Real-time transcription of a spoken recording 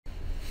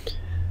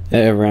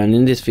Hey everyone,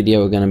 in this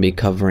video we're going to be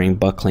covering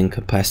buckling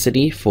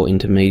capacity for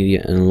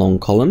intermediate and long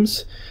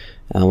columns.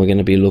 We're going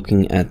to be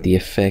looking at the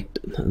effect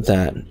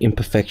that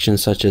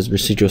imperfections such as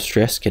residual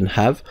stress can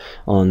have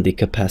on the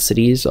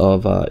capacities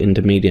of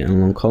intermediate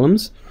and long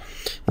columns.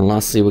 And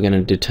lastly, we're going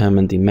to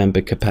determine the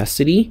member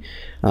capacity,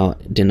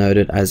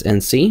 denoted as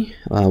NC,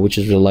 which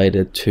is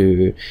related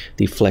to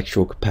the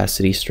flexural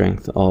capacity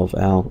strength of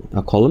our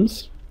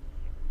columns.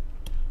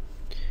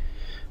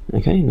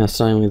 Okay, now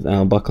starting with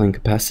our buckling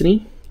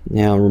capacity.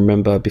 Now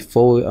remember,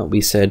 before we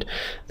said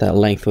that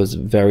length was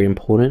very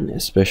important,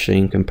 especially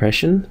in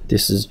compression.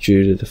 This is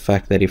due to the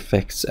fact that it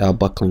affects our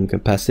buckling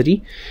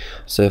capacity.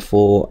 So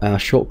for our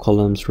short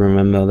columns,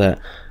 remember that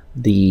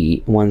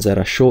the ones that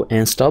are short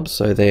and stubs,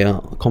 so they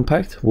are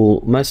compact, will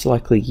most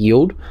likely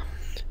yield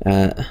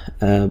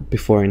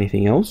before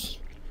anything else.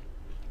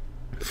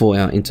 For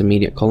our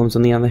intermediate columns,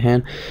 on the other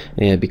hand,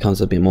 it becomes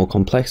a bit more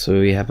complex, so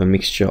we have a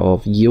mixture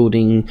of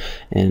yielding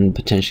and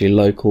potentially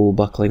local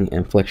buckling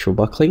and flexural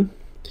buckling.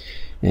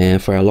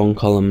 And for our long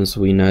columns,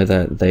 we know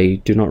that they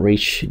do not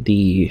reach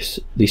the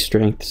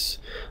strengths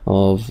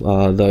of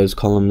those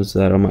columns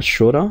that are much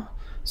shorter,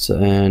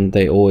 and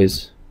they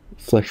always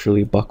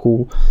flexually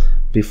buckle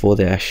before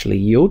they actually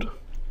yield.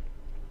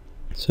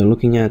 So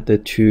looking at the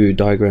two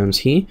diagrams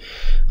here,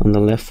 on the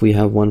left we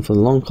have one for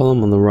the long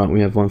column, on the right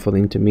we have one for the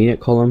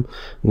intermediate column.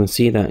 We can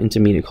see that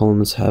intermediate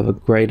columns have a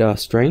greater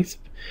strength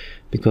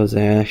because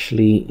they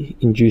actually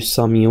induce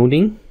some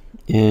yielding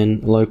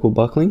and local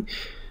buckling.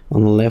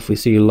 On the left we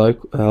see a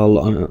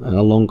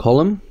long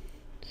column.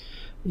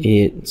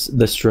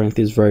 The strength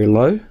is very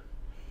low,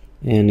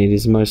 and it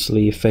is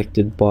mostly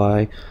affected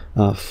by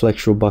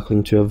flexural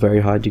buckling to a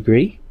very high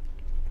degree.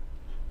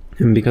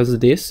 And because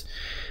of this,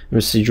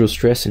 residual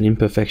stress and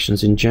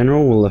imperfections in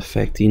general will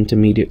affect the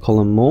intermediate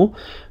column more,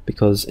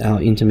 because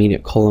our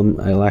intermediate column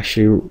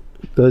actually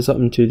goes up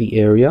into the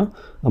area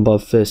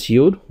above first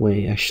yield where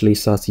it actually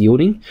starts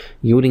yielding.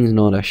 Yielding is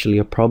not actually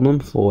a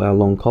problem for our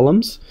long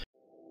columns.